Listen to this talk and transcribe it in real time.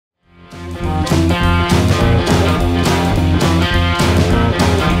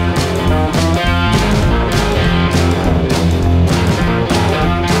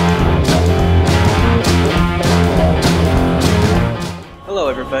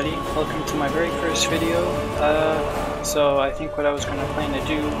everybody, welcome to my very first video. So I think what I was going to plan to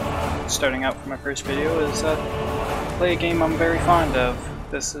do, starting out for my first video, is play a game I'm very fond of.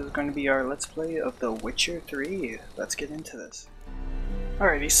 This is going to be our Let's Play of The Witcher 3. Let's get into this.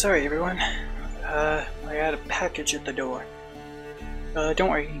 Alrighty, sorry everyone. I had a package at the door. Don't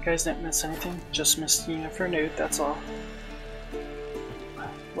worry, you guys didn't miss anything, just missed for nude, that's all.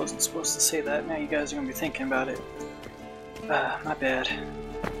 Wasn't supposed to say that, now you guys are going to be thinking about it. My bad.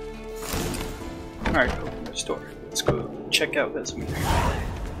 Alright, open the store. Let's go check out Vesemir.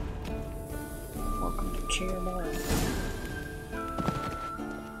 Welcome to Camelot.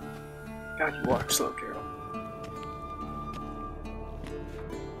 God, you walk slow, Geralt.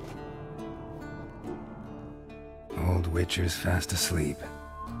 Old Witcher's fast asleep.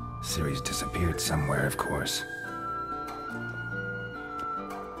 Ciri's disappeared somewhere, of course.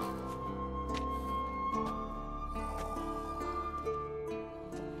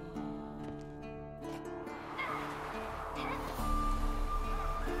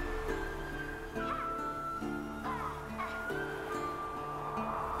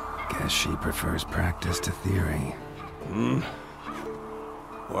 Guess she prefers practice to theory.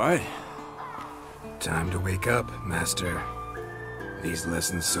 What? Time to wake up, Master. These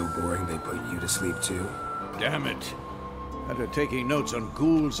lessons so boring they put you to sleep too? Damn it. After taking notes on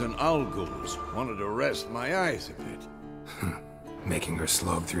ghouls and owl-ghouls, wanted to rest my eyes a bit. Making her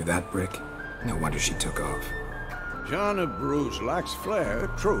slog through that brick? No wonder she took off. John of Bruges lacks flair,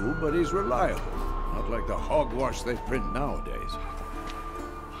 true, but he's reliable. Not like the hogwash they print nowadays.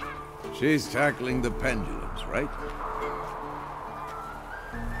 She's tackling the pendulums, right?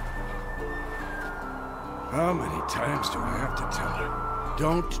 How many times do I have to tell her?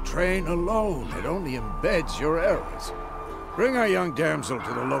 Don't train alone. It only embeds your errors. Bring our young damsel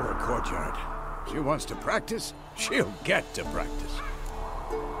to the lower courtyard. She wants to practice, she'll get to practice.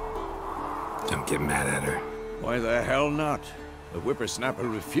 Don't get mad at her. Why the hell not? The whippersnapper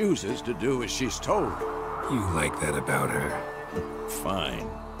refuses to do as she's told. You like that about her. Fine.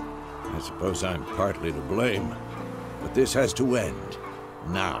 I suppose I'm partly to blame. But this has to end.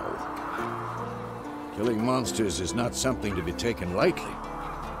 Now. Killing monsters is not something to be taken lightly.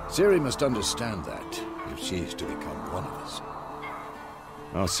 Ciri must understand that, if she's to become one of us.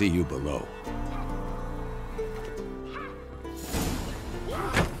 I'll see you below.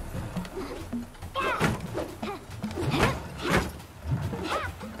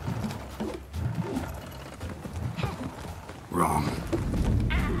 Wrong.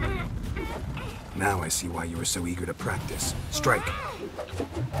 Now I see why you were so eager to practice. Strike.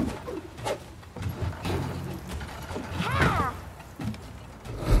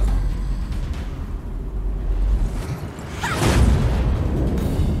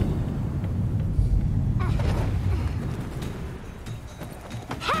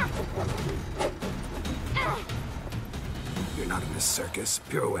 You're not in this circus.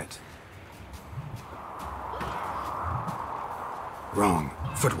 Pirouette. Wrong.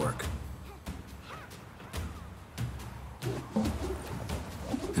 Footwork.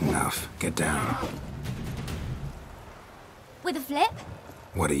 Enough. Get down. With a flip?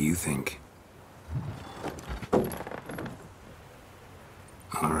 What do you think?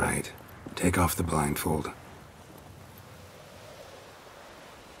 All right. Take off the blindfold.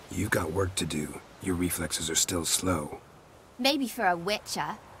 You've got work to do. Your reflexes are still slow. Maybe for a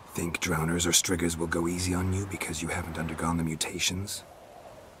witcher. Think drowners or striggers will go easy on you because you haven't undergone the mutations?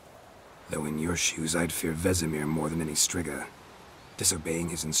 Though in your shoes, I'd fear Vesemir more than any strigger. Disobeying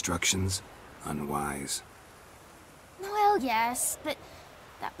his instructions? Unwise. Well, yes, but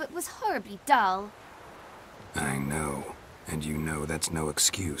that book was horribly dull. I know. And you know that's no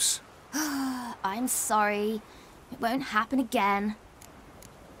excuse. I'm sorry. It won't happen again.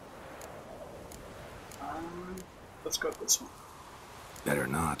 Let's go with this one. Better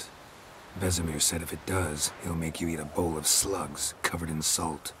not. Vesemir said if it does, he'll make you eat a bowl of slugs covered in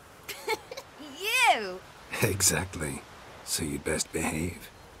salt. You! Exactly. So you'd best behave.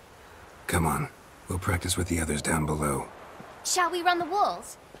 Come on. We'll practice with the others down below. Shall we run the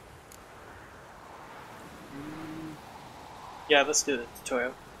walls? Yeah, let's do the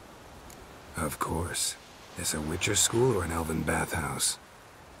tutorial. Of course. This a Witcher school or an elven bathhouse?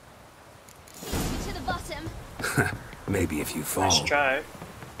 To the bottom. Maybe if you fall. Nice try.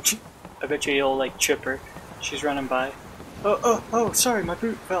 I bet you'll like trip her. She's running by. Oh, sorry, my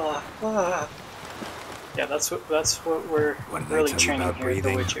boot fell off. Ah. Yeah, that's what we're What did really I tell you training about here at the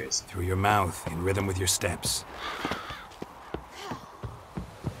breathing? Witchers. Through your mouth, in rhythm with your steps.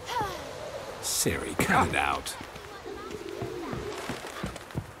 Ciri, cut it out.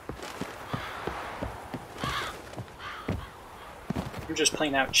 I'm just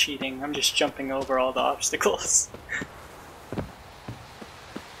plain out cheating. I'm just jumping over all the obstacles.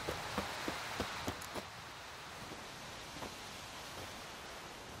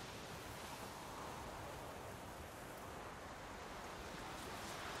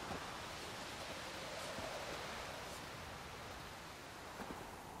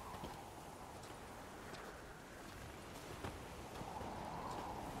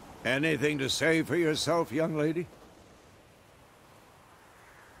 Anything to say for yourself, young lady?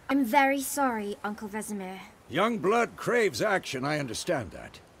 I'm very sorry, Uncle Vesemir. Young blood craves action, I understand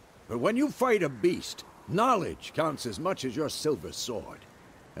that. But when you fight a beast, knowledge counts as much as your silver sword.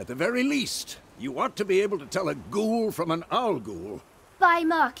 At the very least, you ought to be able to tell a ghoul from an owl ghoul. By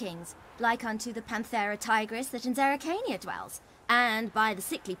markings, like unto the Panthera tigris that in Zerrikania dwells, and by the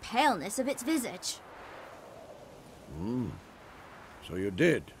sickly paleness of its visage. So you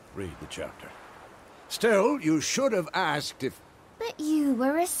did read the chapter. Still, you should have asked if... But you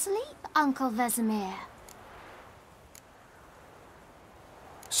were asleep, Uncle Vesemir.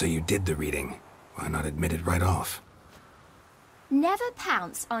 So you did the reading. Why not admit it right off? Never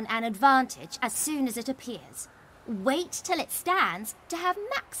pounce on an advantage as soon as it appears. Wait till it stands to have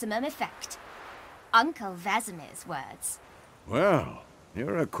maximum effect. Uncle Vesemir's words. Well,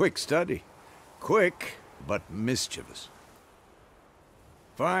 you're a quick study. Quick, but mischievous.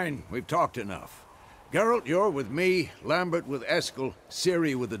 Fine, we've talked enough. Geralt, you're with me, Lambert with Eskel,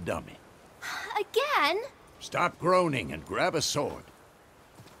 Ciri with the dummy. Again? Stop groaning and grab a sword.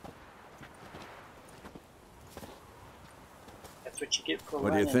 That's what you get for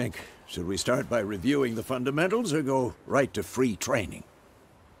What do you running. think? Should we start by reviewing the fundamentals or go right to free training?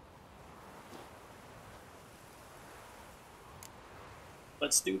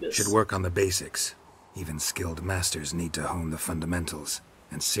 Let's do this. Should work on the basics. Even skilled masters need to hone the fundamentals,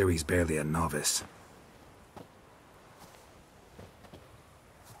 and Ciri's barely a novice.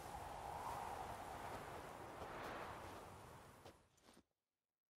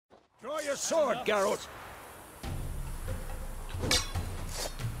 Draw your sword, Geralt!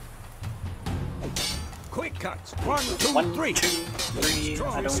 Quick cuts! 1, 2, 1, 3! 2, 3.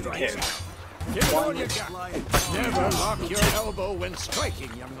 Strong I don't even strikes. care. Give it all you got! Never lock your elbow when striking,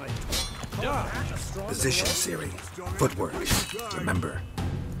 young lady. Dodge! Position, Ciri. Footwork. Remember.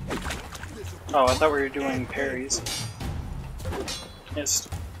 Oh, I thought we were doing parries. Missed.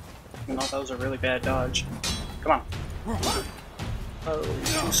 Even though that was a really bad dodge. Come on. Oh,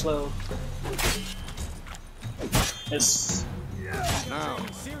 too slow. Miss. Now,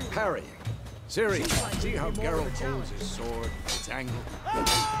 parrying. Ciri, see how Geralt holds his sword, its angle?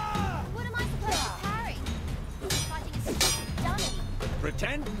 What am I supposed to parry? Fighting a stupid dummy.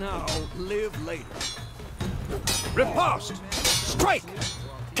 Pretend now, live later. Riposte! Strike!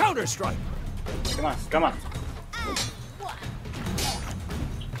 Counter-strike! Come on, come on.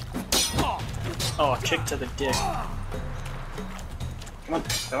 Oh, a kick to the dick. Come on,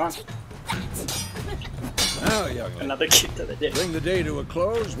 come on. Now, young lady, Another kick to the dick. bring the day to a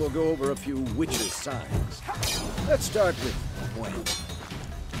close. We'll go over a few witches' signs. Let's start with Gwen.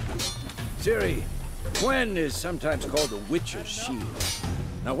 Ciri, Gwen is sometimes called the witch's shield.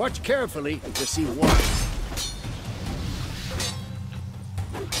 Now watch carefully to see why.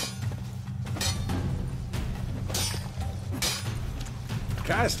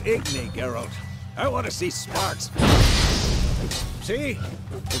 Cast Igni, Geralt. I want to see sparks. See?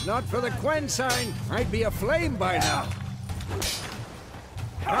 If not for the Gwen sign, I'd be aflame by now.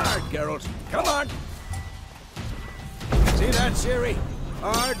 Hard, Geralt. Come on. See that, Ciri?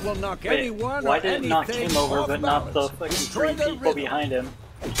 Hard will knock Wait, anyone why or did it knock anything him over off but not the balance. fucking Destroy 3 the people rhythm. behind him?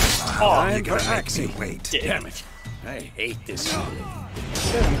 Oh, Time you gotta for make axing. me wait. Dick. Damn it. I hate this feeling.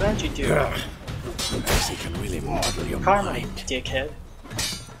 Good, I'm glad you do. Axie can really muddle your Karma, mind. dickhead.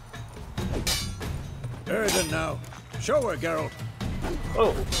 Erden now. Show her, Geralt.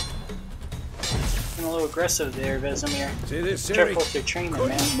 Oh. I'm a little aggressive there, Vesemir. See this, Ciri? Careful with your training, Couldn't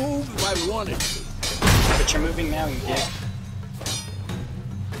man. move if I wanted to. But you're moving now, you dick.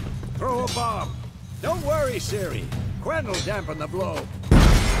 Throw a bomb. Don't worry, Ciri. Gwen will dampen the blow.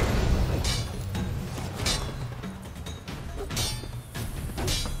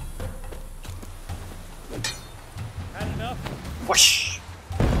 Whoosh!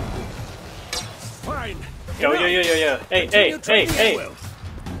 Fine. Yo, yo, yo, yo, yo. Hey, hey, Continue hey, training at hey! will.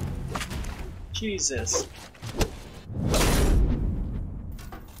 Jesus.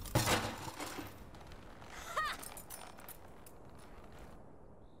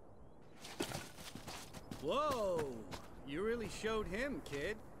 Whoa! You really showed him,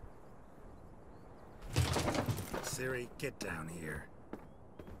 kid. Ciri, get down here.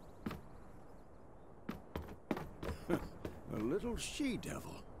 The little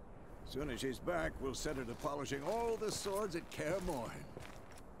she-devil. Soon as she's back, we'll set her to polishing all the swords at Kaer Morhen.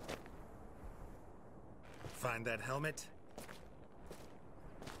 Find that helmet?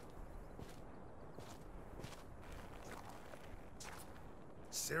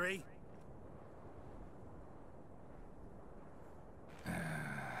 Ciri?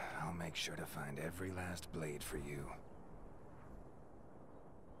 I'll make sure to find every last blade for you.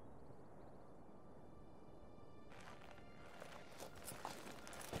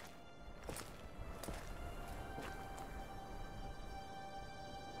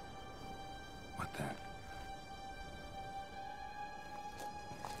 What the?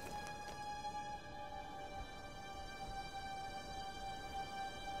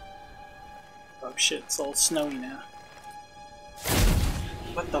 Oh shit, it's all snowy now.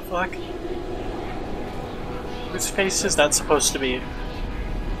 What the fuck? Whose face is that supposed to be?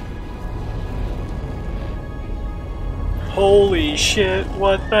 Holy shit,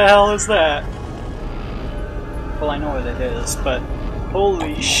 what the hell is that? Well, I know what it is, but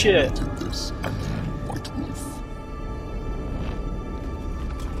holy shit.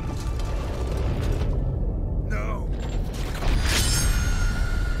 No!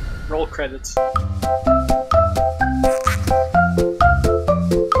 Roll credits.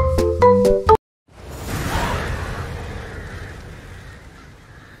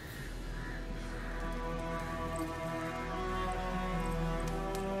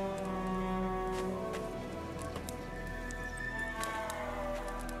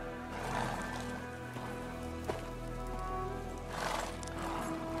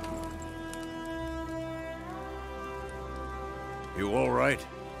 You all right?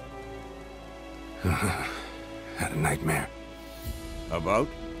 Had a nightmare. About?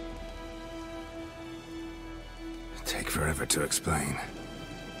 Take forever to explain.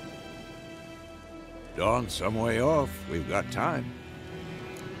 Dawn's some way off. We've got time.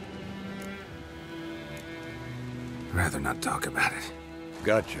 Rather not talk about it.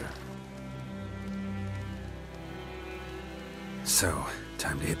 Gotcha. So,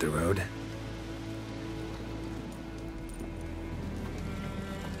 time to hit the road?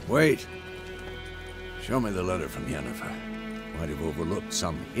 Wait. Show me the letter from Yennefer. Might have overlooked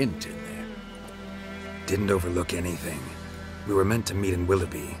some hint in there. Didn't overlook anything. We were meant to meet in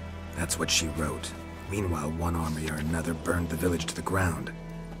Willoughby. That's what she wrote. Meanwhile, one army or another burned the village to the ground.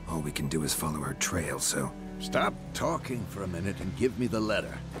 All we can do is follow her trail, so... Stop talking for a minute and give me the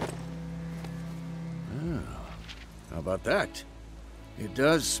letter. Oh, how about that? It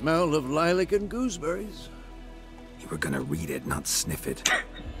does smell of lilac and gooseberries. You were gonna read it, not sniff it.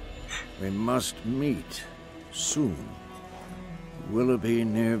 We must meet. Soon. Willoughby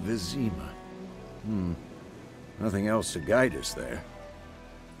near Vizima. Nothing else to guide us there.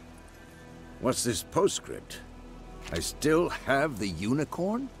 What's this postscript? I still have the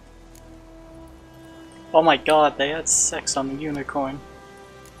unicorn? Oh my god, they had sex on the unicorn.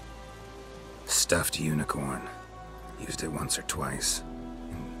 Stuffed unicorn. Used it once or twice.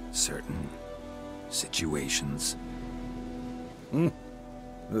 In certain situations.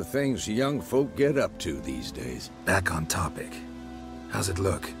 The things young folk get up to these days. Back on topic. How's it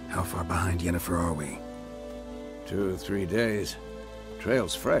look? How far behind Yennefer are we? 2 or 3 days.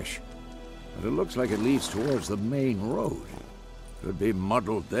 Trail's fresh, but it looks like it leads towards the main road. Could be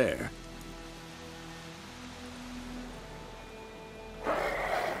muddled there.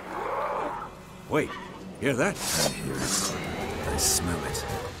 Wait, hear that? I hear it. I smell it.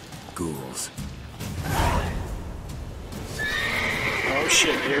 Ghouls. Oh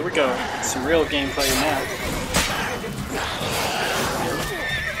shit, here we go. Some real gameplay now.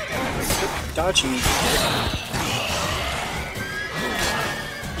 Dodging me.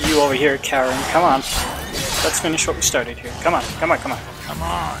 You over here, Karen. Come on. Let's finish what we started here. Come on, come on, come on. Come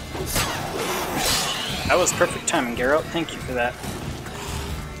on! That was perfect timing, Geralt. Thank you for that.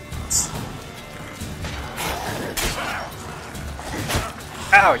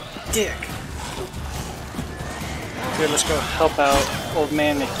 Ow, you dick! Here, let's go help out old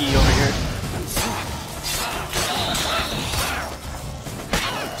man Mickey over here.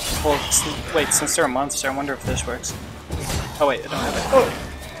 Well, wait, since they're a monster, I wonder if this works. Oh wait, I don't have it. Oh!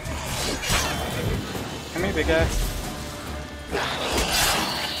 Come here, big guy.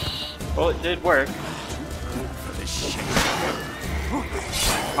 Well, it did work.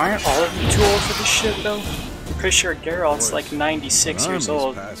 Aren't all of you too old for this shit, though? I'm pretty sure Geralt's like 96 years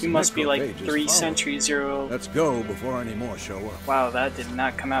old. You must be like 3 centuries year old. Let's go before any more show up. Wow, that did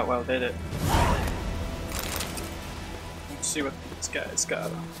not come out well, did it? Let's see what this guy's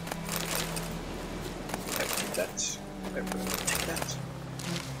got. Take that. Take that.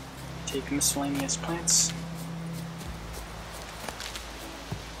 Take miscellaneous plants.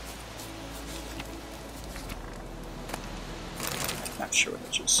 sure,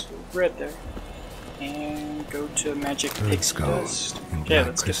 which is red there. And go to Magic Good Pixie skull Dust. and Okay, black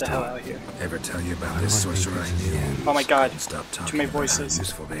let's crystal. get the hell out of here. Ever tell you about this sorcerer I knew? Oh my god, Stop too talking many about how voices.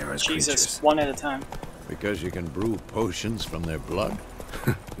 useful they are as Jesus, creatures. one at a time. Because you can brew potions from their blood?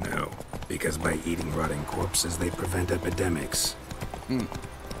 No, because by eating rotting corpses, they prevent epidemics.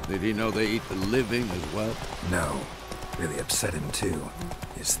 Did he know they eat the living as well? No, really upset him too.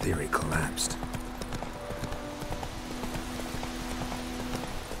 His theory collapsed.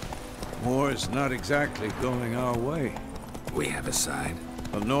 War is not exactly going our way. We have a side.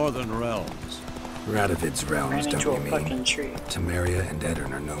 The Northern Realms. Radovid's realms, Ran don't into you a mean? fucking tree. Temeria and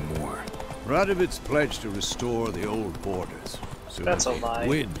Edirn are no more. Radovid's pledged to restore the old borders. So That's that a he lie.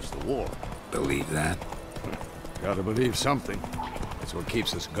 wins the war. Believe that? Gotta believe something. That's what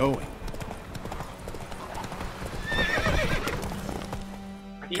keeps us going.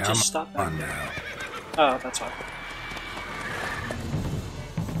 You Come just stopped back on there. now. Oh, that's why.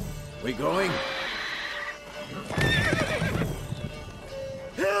 We going?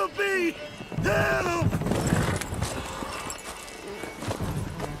 Help me! Help!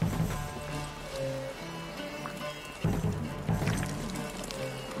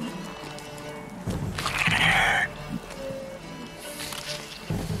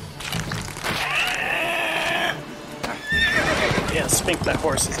 Yeah, spink that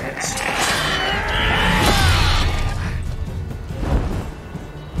horse's ass.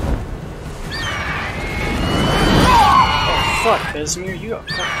 Oh fuck, Vesemir, you got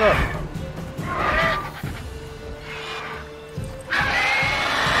fucked up.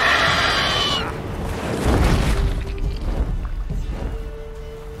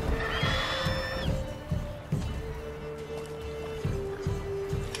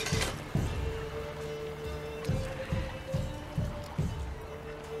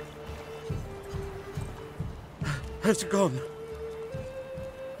 Has it gone?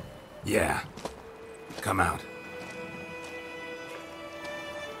 Yeah. Come out.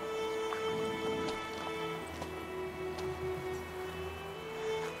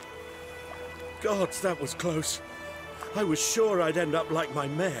 Gods, that was close. I was sure I'd end up like my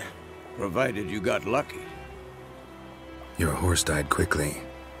mare. Provided you got lucky. Your horse died quickly,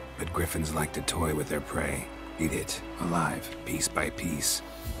 but griffins like to toy with their prey. Eat it, alive, piece by piece.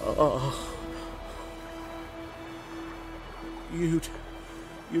 Oh.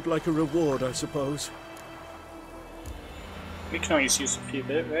 You'd like a reward, I suppose. We can always use a few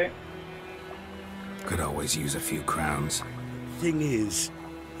bit, right? Could always use a few crowns. Thing is,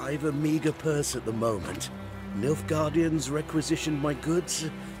 I've a meager purse at the moment. Nilfgaardians requisitioned my goods.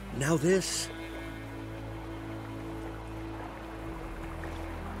 Now this.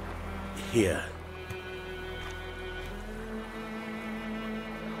 Here.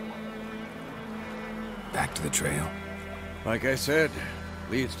 Back to the trail. Like I said,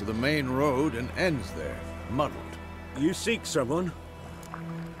 leads to the main road and ends there, muddled. You seek someone?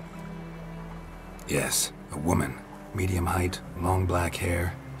 Yes, a woman. Medium height, long black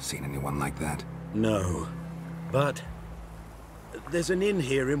hair. Seen anyone like that? No. But there's an inn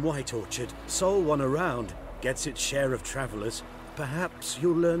here in White Orchard. Sole one around. Gets its share of travelers. Perhaps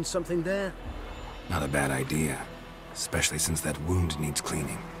you'll learn something there? Not a bad idea. Especially since that wound needs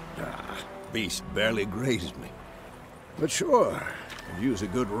cleaning. Beast barely grazed me. But sure, could use a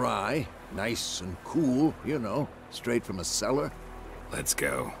good rye. Nice and cool, you know, straight from a cellar. Let's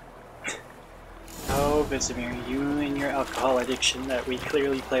go. Oh, Vesemir, you and your alcohol addiction that we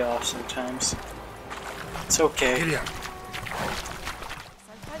clearly play off sometimes. It's okay.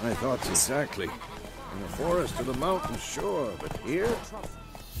 My thoughts exactly. In the forest or the mountain, sure, but here?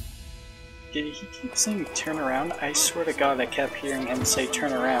 Did he keep saying turn around? I swear to God I kept hearing him say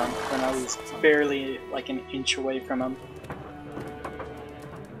turn around when I was barely like an inch away from him.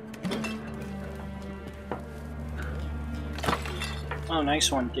 Oh,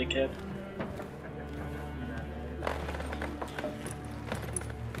 nice one, dickhead.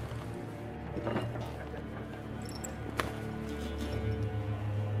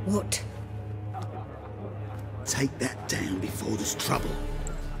 What? Take that down before there's trouble.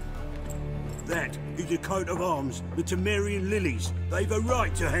 That is the coat of arms, the Temerian lilies. They've a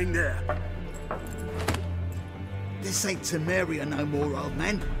right to hang there. This ain't Temeria no more, old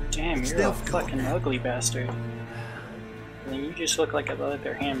man. Damn, It's you're a Nilfgaard fucking now. ugly bastard. I mean, you just look like a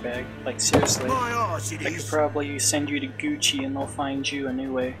leather handbag. Like, seriously. My arse it I could is. probably send you to Gucci and they'll find you a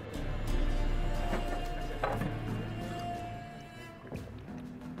new way.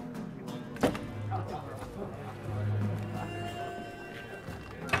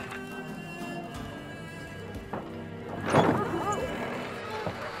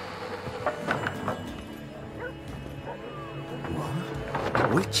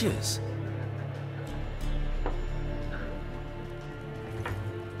 Witches?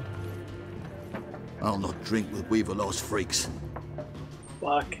 I'll not drink with Weaver Lost freaks.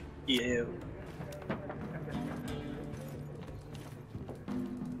 Fuck you.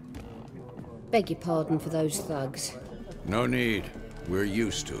 Beg your pardon for those thugs. No need. We're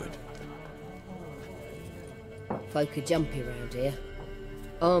used to it. Folk are jumpy round here.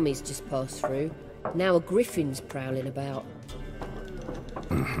 Armies just passed through. Now a griffin's prowling about.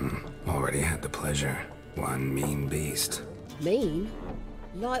 Already had the pleasure. One mean beast. Mean?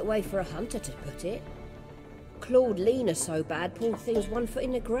 Light way for a hunter to put it. Clawed Lena so bad, poor thing's 1 foot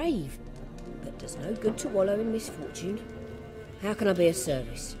in the grave. But does no good to wallow in misfortune. How can I be of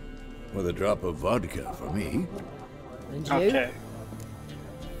service? With a drop of vodka for me. And you? Okay.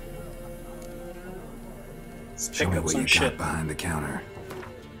 Let's pick Show me up what some you shit. got behind the counter.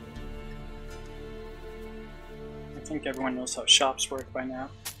 I think everyone knows how shops work by now.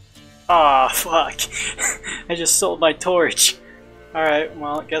 Ah, fuck. I just sold my torch. Alright,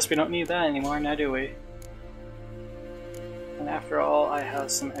 well, I guess we don't need that anymore, now do we? And after all, I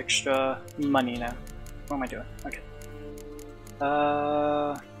have some extra money now. What am I doing? Okay.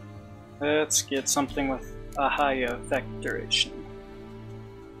 Let's get something with a high effect duration.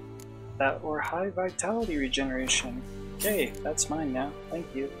 That or high vitality regeneration. Okay, that's mine now. Thank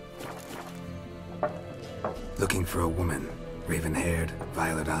you. Looking for a woman. Raven-haired,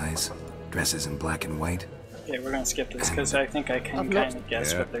 violet eyes, dresses in black and white. Okay, we're gonna skip this because I think I can kind of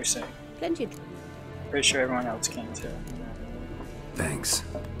guess what they're saying. Plenty of... Pretty sure everyone else can too. Thanks.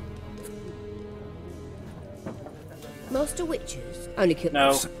 Master Witches? Only kill...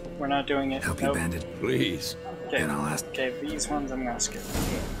 No, we're not doing it. Help you, Nope. bandit. Please. Okay. Then I'll ask. Okay, these ones I'm gonna skip.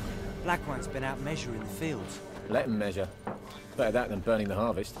 Black one's been out measuring the fields. Let him measure. Better that than burning the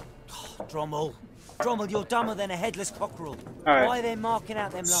harvest. Drommel. Drommel, you're dumber than a headless cockerel. Alright. Why are they marking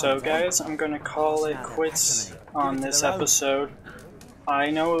out them lines? So eh? guys, I'm gonna call it Now they're quits patterning. on Give it to this their own. episode. I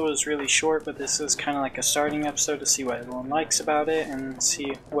know it was really short, but this is kind of like a starting episode to see what everyone likes about it and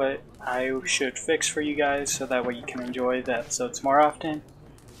see what I should fix for you guys so that way you can enjoy the episodes more often.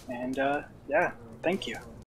 And yeah, thank you.